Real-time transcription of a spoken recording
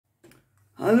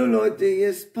Hallo Leute, hier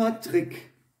ist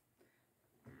Patrick.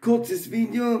 Kurzes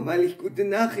Video, weil ich gute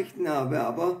Nachrichten habe,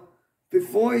 aber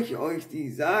bevor ich euch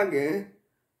die sage,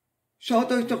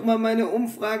 schaut euch doch mal meine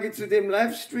Umfrage zu dem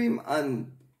Livestream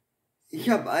an.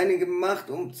 Ich habe eine gemacht,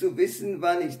 um zu wissen,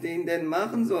 wann ich den denn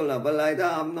machen soll, aber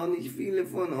leider haben noch nicht viele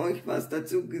von euch was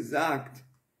dazu gesagt.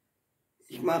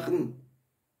 Ich mache einen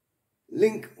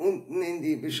Link unten in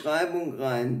die Beschreibung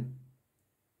rein.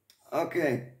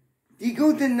 Okay. Die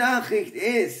gute Nachricht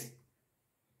ist,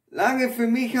 lange für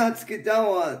mich hat's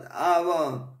gedauert,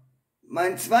 aber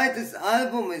mein zweites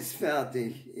Album ist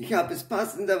fertig. Ich habe es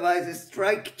passenderweise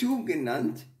Strike 2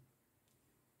 genannt.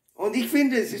 Und ich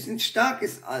finde, es ist ein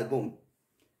starkes Album.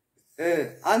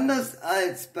 Anders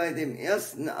als bei dem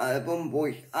ersten Album, wo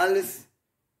ich alles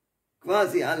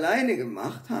quasi alleine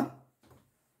gemacht habe,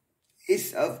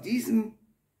 ist auf diesem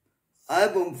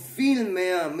Album viel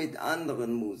mehr mit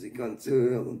anderen Musikern zu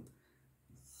hören.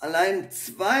 Allein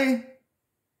 2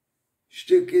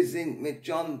 Stücke sind mit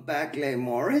John Bagley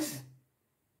Morris.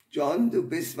 John, du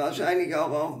bist wahrscheinlich auch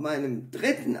auf meinem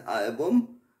dritten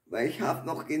Album, weil ich habe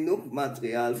noch genug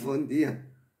Material von dir,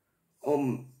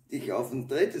 um dich auf ein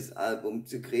drittes Album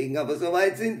zu kriegen, aber so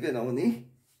weit sind wir noch nicht.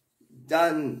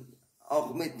 Dann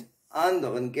auch mit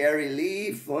anderen, Gary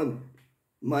Lee von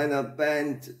meiner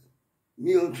Band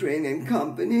Mule Train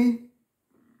Company,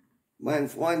 mein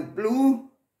Freund Blue,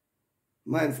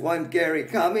 mein Freund Gary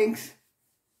Cummings.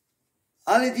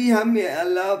 Alle die haben mir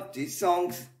erlaubt, die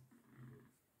Songs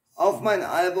auf mein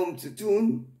Album zu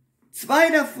tun.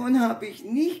 2 davon habe ich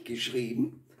nicht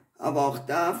geschrieben, aber auch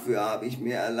dafür habe ich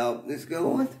mir Erlaubnis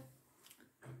geholt.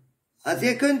 Also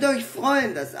ihr könnt euch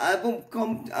freuen, das Album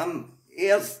kommt am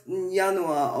 1.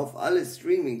 Januar auf alle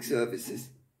Streaming-Services.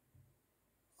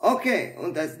 Okay,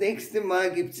 und das nächste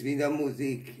Mal gibt's wieder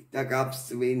Musik. Da gab's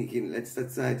zu wenig in letzter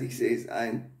Zeit, ich sehe es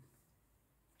ein.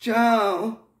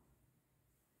 Ciao!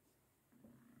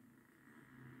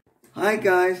 Hi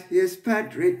guys, here's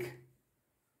Patrick.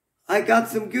 I got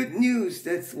some good news,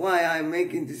 that's why I'm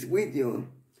making this video.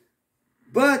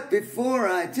 But before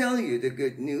I tell you the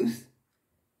good news,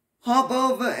 hop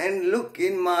over and look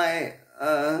in my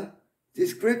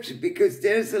description, because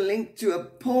there's a link to a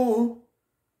poll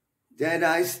that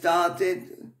I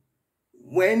started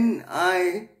when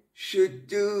I should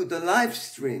do the live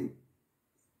stream.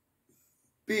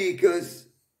 Because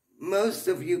most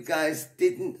of you guys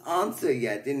didn't answer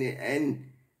yet,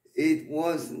 and it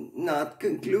was not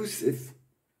conclusive.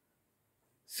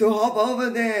 So hop over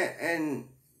there and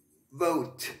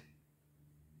vote.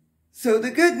 So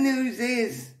the good news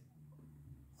is,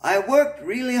 I worked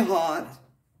really hard,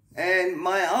 and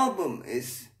my album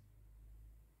is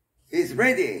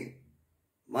ready.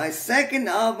 My second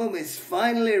album is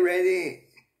finally ready.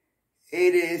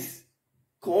 It is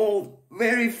called,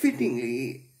 very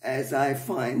fittingly, as I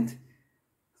find,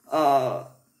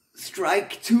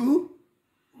 Strike 2,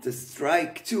 the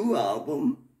Strike 2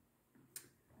 album.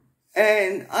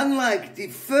 And unlike the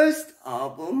first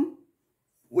album,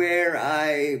 where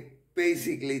I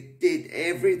basically did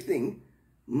everything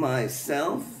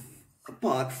myself,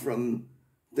 apart from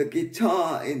the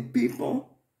guitar and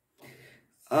people,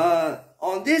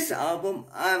 on this album,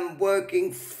 I'm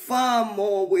working far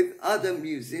more with other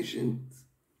musicians.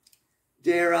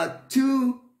 There are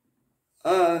 2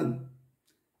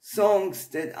 songs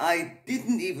that I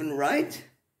didn't even write,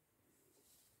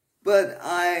 but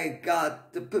I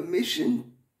got the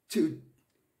permission to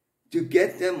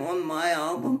get them on my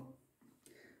album.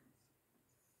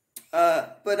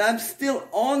 But I'm still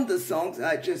on the songs,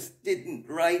 I just didn't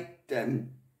write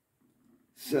them.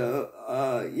 So,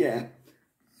 yeah.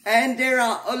 And there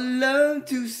are alone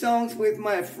 2 songs with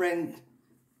my friend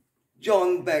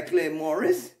John Bagley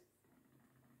Morris.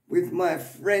 With my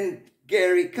friend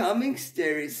Gary Cummings,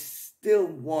 there is still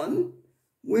 1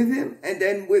 with him. And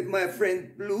then with my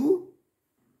friend Blue.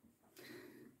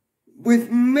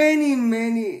 With many,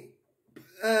 many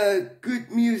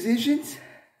good musicians.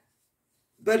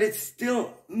 But it's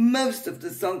still most of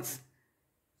the songs.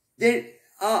 There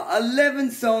are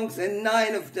 11 songs and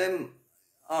 9 of them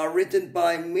are written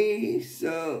by me,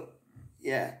 so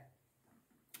yeah.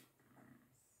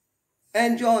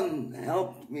 And John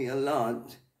helped me a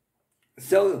lot.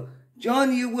 So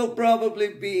John, you will probably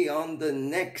be on the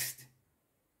next.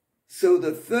 So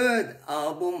the third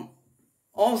album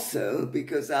also,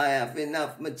 because I have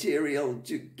enough material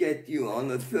to get you on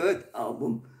the third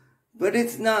album, but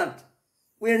it's not,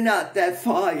 we're not that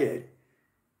far yet.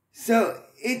 So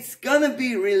it's gonna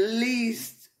be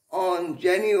released on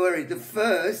January the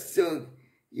 1st, so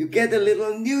you get a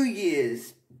little New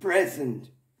Year's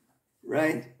present,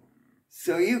 right?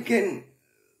 So you can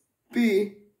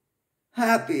be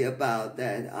happy about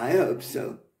that. I hope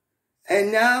so.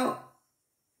 And now,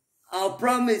 I'll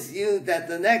promise you that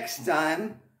the next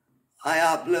time I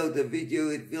upload a video,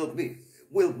 it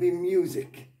will be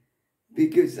music.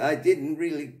 Because I didn't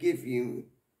really give you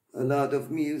a lot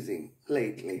of music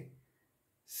lately.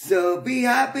 So be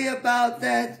happy about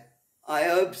that. I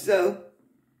hope so.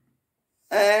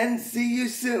 And see you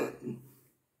soon.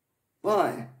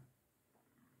 Bye.